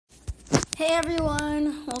Hey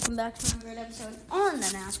everyone, welcome back to another episode on the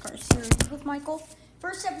NASCAR Series with Michael.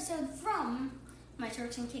 First episode from my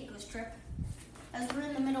Turks and Caicos trip, as we're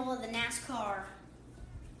in the middle of the NASCAR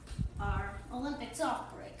Olympics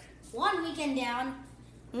off break. One weekend down,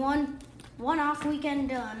 one off weekend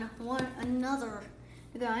done, another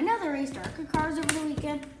race to cars over the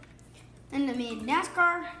weekend, and I made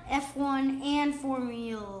NASCAR, F1, and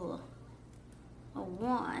Formula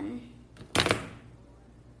 1.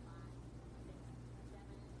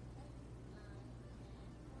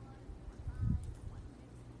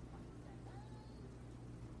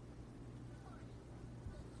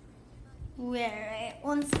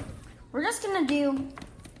 We're just gonna do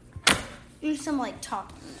some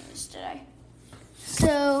talking news today.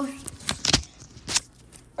 So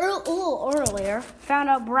a little earlier, found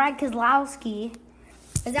out Brad Keselowski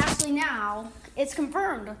is actually now, it's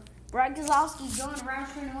confirmed, Brad Keselowski is going to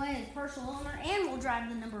Roush away as personal owner and will drive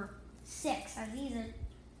the number 6 as he's going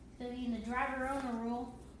to be in the driver owner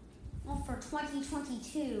role for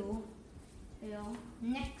 2022,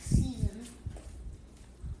 next season.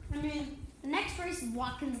 The next race is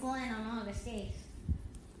Watkins Glen on August 8th.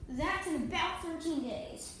 That's in about 13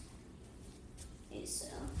 days. So,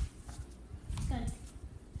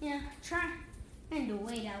 trying to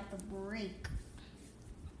wait out the break.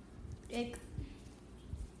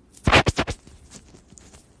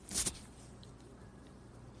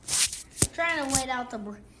 Trying to wait out the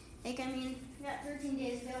break. We got 13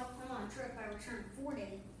 days to go. I'm on a trip. I returned 4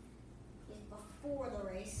 days before the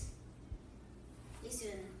race.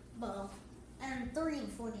 And 3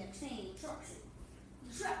 before the Xfinity truck shoot.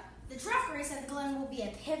 The truck race at the Glen will be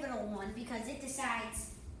a pivotal one because it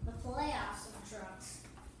decides the playoffs of trucks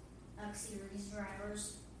series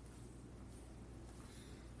drivers.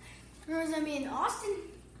 Austin,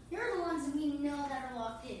 here are the ones that we know that are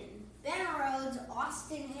locked in. Ben Rhodes,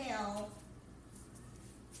 Austin Hill,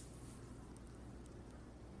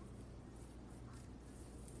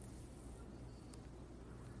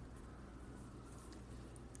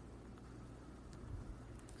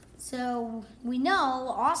 so we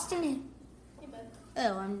know Austin. Hey, bud.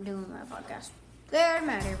 Oh, I'm doing my podcast. Good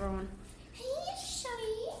night, everyone. Hey,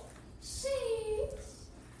 Shuddy. 6.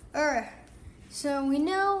 Alright. So we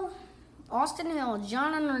know Austin Hill,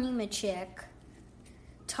 John Nemechek,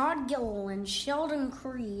 Todd Gilliland, Sheldon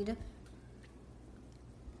Creed,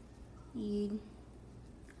 and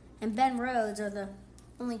Ben Rhodes are the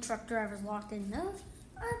only truck drivers locked in.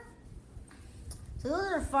 So those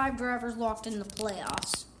are 5 drivers locked in the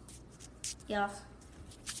playoffs. Yeah.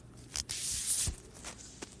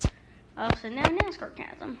 So now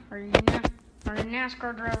Nascarcasm. Are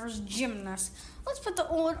NASCAR drivers gymnasts? Let's put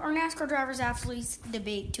our NASCAR drivers athletes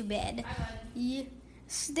debate to bed.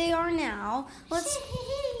 Yes, they are now.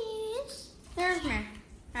 There's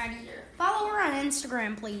Maddie. Follow her on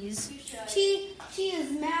Instagram, please. You should. She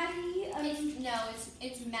is Maddie.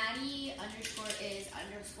 It's Maddie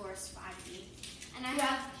 _is_swaggy. And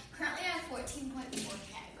currently I have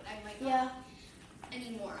 14.4K, but I might not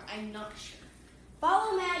anymore. I'm not sure.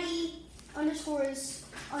 Follow Maddie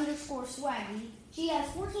 _swaggy. She has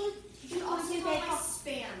 14. You also follow my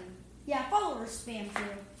spam. Yeah, follow her spam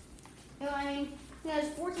too. She has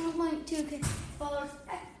 14.2K followers.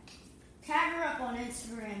 Tag her up on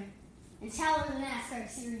Instagram and tell her the NASCAR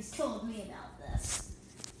series told me about this.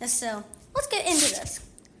 So let's get into this.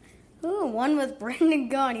 Ooh, one with Brendan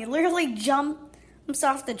Gaughan. He literally jumps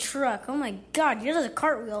off the truck. Oh my God, he does a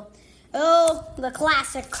cartwheel. Oh, the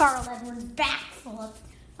classic Carl Edwards backflip.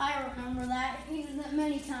 I remember that. He did that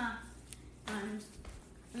many times. And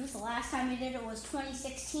the last time he did it was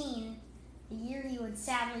 2016, the year he would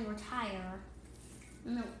sadly retire.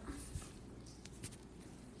 No.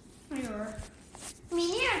 He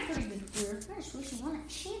had a pretty good career. I just wish he won a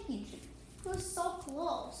championship. He was so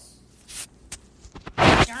close.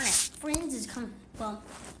 Darn it. Friends is coming. Well,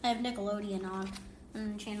 I have Nickelodeon on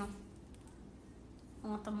the channel.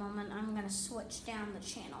 Well, at the moment, I'm going to switch down the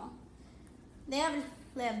channel. They have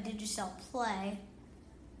Digicel Play.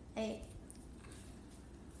 Hey,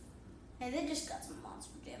 they just got some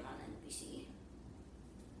Monster Jam on NBC.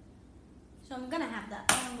 So I'm going to have that.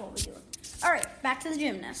 I don't know what we're doing. All right, back to the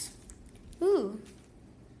gymnast. Ooh.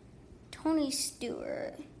 Tony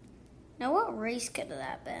Stewart. Now, what race could that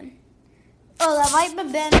have been? Oh, that might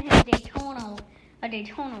have been a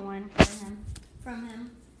Daytona win from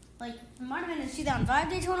him. It might have been his 2005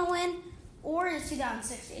 Daytona win or his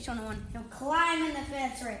 2006 Daytona win. He'll climb in the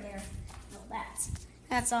fence right there. Well,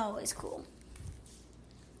 that's always cool.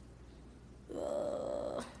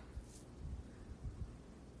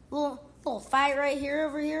 Little fight right here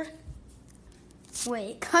over here.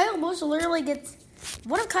 Wait, Kyle Busch literally gets.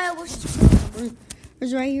 What if Kyle Busch is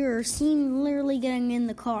drivers right here are seen literally getting in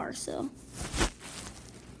the car, so.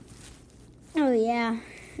 Oh, yeah.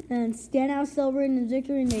 And Stenhouse celebrating his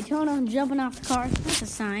victory in Daytona, jumping off the car. That's a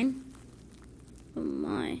sign. Oh,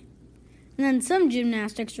 my. And then some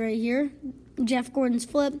gymnastics right here. Jeff Gordon's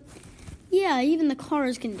flip. Yeah, even the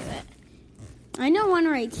cars can do it. I know one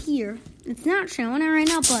right here. It's not showing it right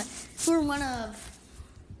now, but we're one of...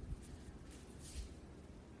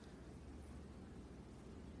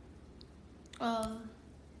 I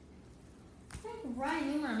think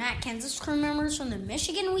Ryan Newman or Matt Kansas crew members from the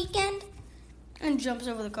Michigan weekend and jumps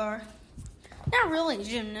over the car. Not really a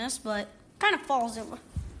gymnast, but kind of falls over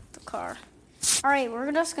the car. All right,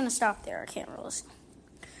 we're just going to stop there. I can't really see.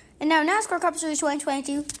 And now NASCAR Cup Series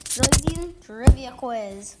 2022 season trivia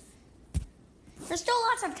quiz. There's still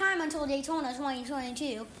lots of time until Daytona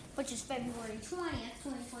 2022, which is February 20th,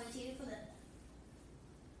 2022 for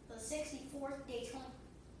the 64th Daytona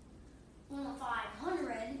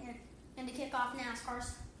 500 and to kick off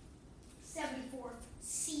NASCAR's 74th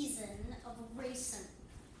season of racing.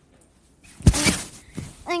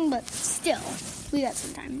 But still, we got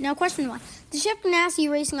some time. Now, question 1. The ship NASCAR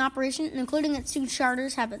racing operation, including its 2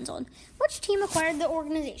 charters, have been sold. Which team acquired the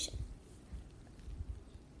organization?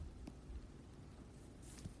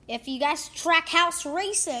 If you guys Trackhouse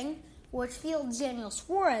Racing, which fields Daniel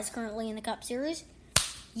Suarez currently in the Cup Series,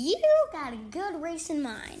 you got a good race in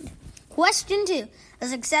mind. Question 2. A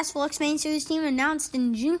successful X-Main Series team announced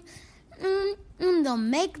in June they'll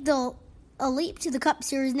make a leap to the Cup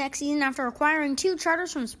Series next season after acquiring 2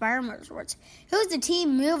 charters from Spire Motorsports. Who's the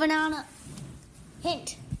team moving on up?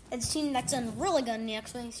 Hint. It's a team that's done really good in the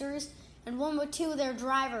X-Main Series and one with 2 of their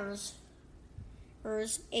drivers,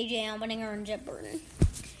 AJ Allmendinger and Jeb Burton.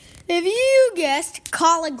 If you guessed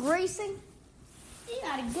Colleague Racing, you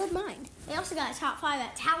got a good mind. They also got a top 5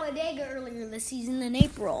 at Talladega earlier this season in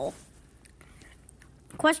April.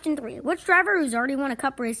 Question 3. Which driver who's already won a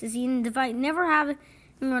Cup race this season, despite never having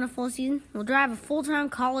run a full season, will drive a full-time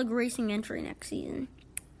Colleague Racing entry next season?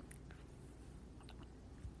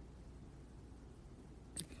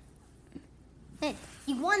 Hey,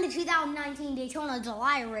 he won the 2019 Daytona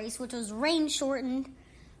July race, which was rain-shortened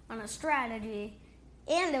on a strategy,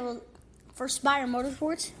 and it was for Spire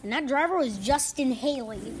Motorsports, and that driver was Justin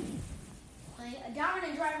Haley. A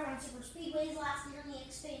dominant driver on super speedways last year in the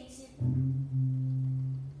Xfinity Series.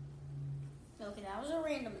 Okay, that was a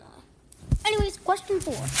random though. Anyways, question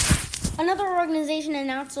 4. Another organization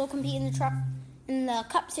announced they'll compete in the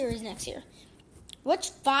Cup Series next year.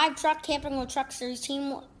 Which 5-truck Camping World Truck Series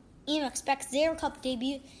team expects their Cup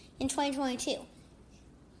debut in 2022?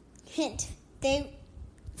 Hint: They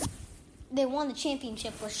won the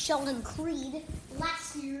championship with Sheldon Creed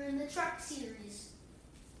last year in the Truck Series.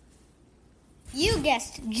 You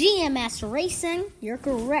guessed GMS Racing. You're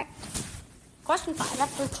correct. Question 5.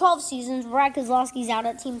 After 12 seasons, Brad Keselowski's out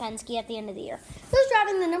at Team Penske at the end of the year. Who's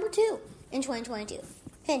driving the number 2 in 2022?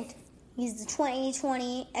 Hint: he's the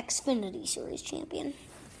 2020 Xfinity Series champion.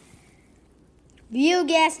 You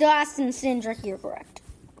guessed Austin Cindric. You're correct.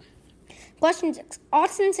 Question 6.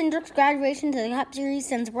 Austin Cindric's graduation to the Cup Series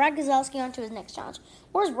sends Brad Keselowski on to his next challenge.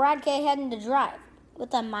 Where's Brad K heading to drive?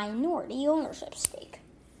 With a minority ownership stake.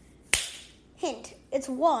 Hint: it's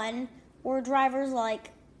one where drivers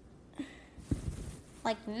like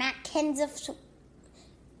Matt Kenseth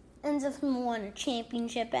won a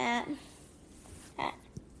championship at.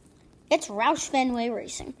 It's Roush Fenway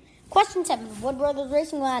Racing. Question 7. Wood Brothers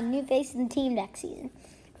Racing will add new faces in the team next season.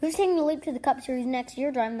 Who's taking the leap to the Cup Series next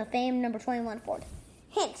year, driving the famed number 21 Ford?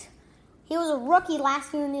 Hint: he was a rookie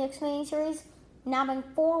last year in the Xfinity Series, now having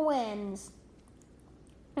 4 wins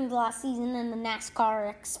in the last season in the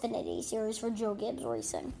NASCAR Xfinity Series for Joe Gibbs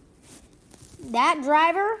Racing. That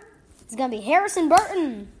driver is going to be Harrison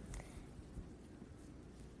Burton.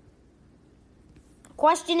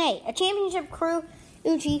 Question 8. A championship crew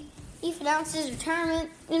Uchi announced his retirement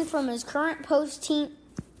from his current post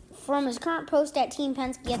at Team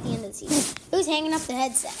Penske at the end of the season. Who's hanging up the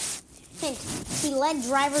headset? Hint: he led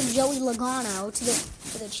driver Joey Logano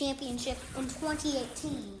to the championship in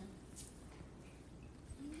 2018.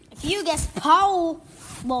 If you guessed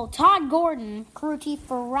Todd Gordon, crew chief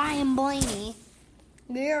for Ryan Blaney,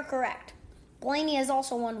 you're correct. Blaney has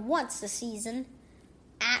also won once this season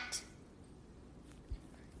at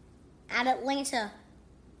Atlanta.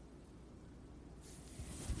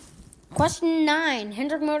 Question 9.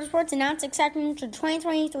 Hendrick Motorsports announced excitement for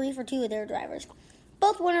 2023 for 2 of their drivers,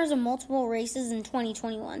 both winners of multiple races in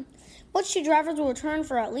 2021. Which 2 drivers will return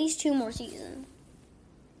for at least 2 more seasons?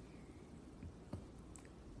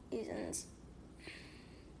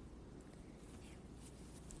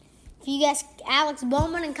 If you guess Alex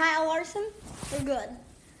Bowman and Kyle Larson, you're good.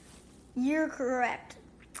 You're correct.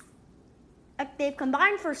 They've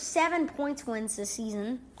combined for 7 points wins this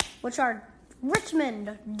season, which are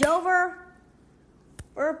Richmond, Dover,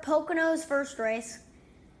 or Pocono's first race.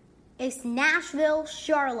 It's Nashville,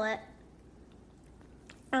 Charlotte,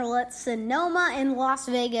 Sonoma, and Las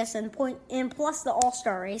Vegas, and plus the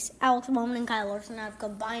All-Star race. Alex Bowman and Kyle Larson have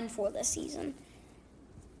combined for this season.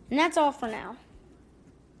 And that's all for now.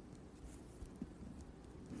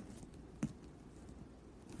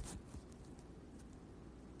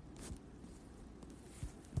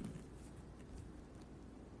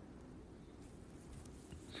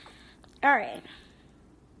 All right.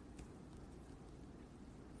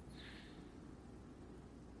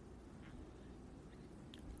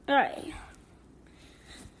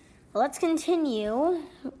 Let's continue.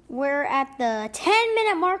 We're at the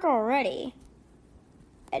 10-minute mark already.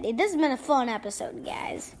 This has been a fun episode,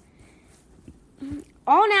 guys.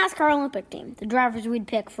 All NASCAR Olympic team, the drivers we'd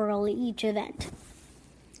pick for each event.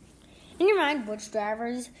 In your mind, which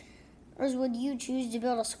drivers would you choose to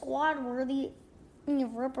build a squad worthy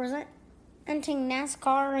of representing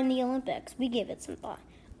NASCAR in the Olympics? We gave it some thought.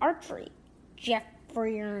 Archery,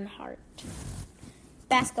 Jeffrey Earnhardt.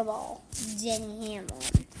 Basketball, Denny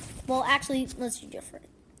Hamlin. Well, actually, let's do Jeffrey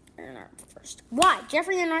Earnhardt first. Why?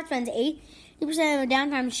 Jeffrey Earnhardt spends 80% of the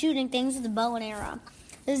downtime shooting things with a bow and arrow.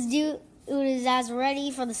 This dude is as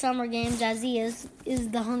ready for the Summer Games as he is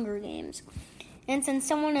the Hunger Games. And since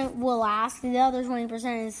someone will ask, the other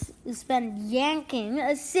 20% is spent yanking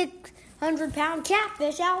a 600-pound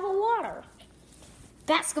catfish out of the water.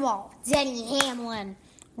 Basketball, Denny Hamlin.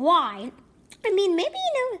 Why? I mean, maybe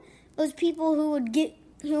those people who would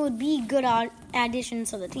be good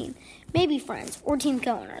additions to the team. Maybe friends or team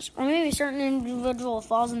co-owners, or maybe a certain individual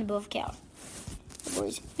falls into both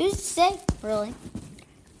categories. Who's to say, really?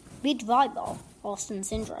 Beach volleyball, Austin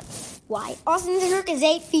Cindric. Why? Austin Cindric is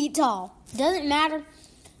 8 feet tall. Doesn't matter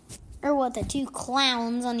or what the two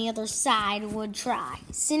clowns on the other side would try.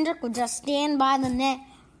 Cindric would just stand by the net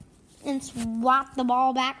and swat the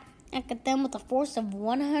ball back at them with a force of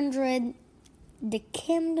 100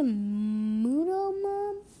 decimutable.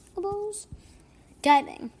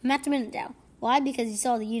 Diving, Matt Minadell. Why? Because he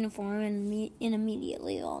saw the uniform and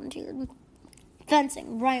immediately volunteered.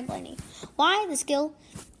 Fencing, Ryan Blaney. Why? The skill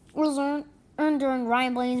was earned during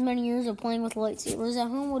Ryan Blaney's many years of playing with lightsabers at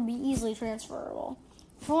home would be easily transferable.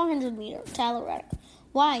 400 meter, Tyler Reddick.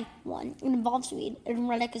 Why? 1. It involves speed, and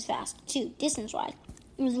Reddick is fast. 2. Distance-wise,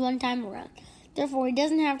 it was one time around. Therefore, he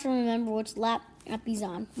doesn't have to remember which lap he's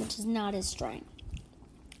on, which is not his strength.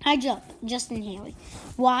 High jump, Justin Haley.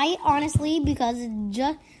 Why? Honestly, because it'd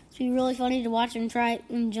just be really funny to watch him try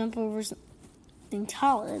and jump over something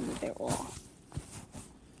taller than the big wall.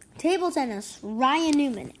 Table tennis, Ryan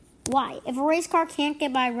Newman. Why? If a race car can't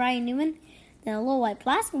get by Ryan Newman, then a little white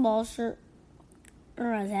plastic ball sure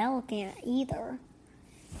as hell can't either.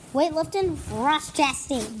 Weightlifting, Ross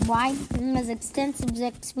Chastain. Why? He has extensive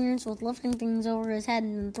experience with lifting things over his head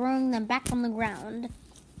and throwing them back on the ground.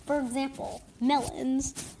 For example,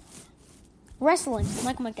 melons. Wrestling,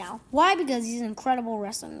 Michael McDowell. Why? Because he's an incredible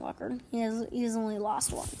wrestling record. He has only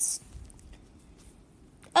lost once.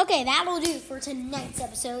 Okay, that'll do for tonight's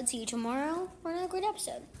episode. See you tomorrow for another great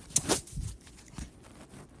episode.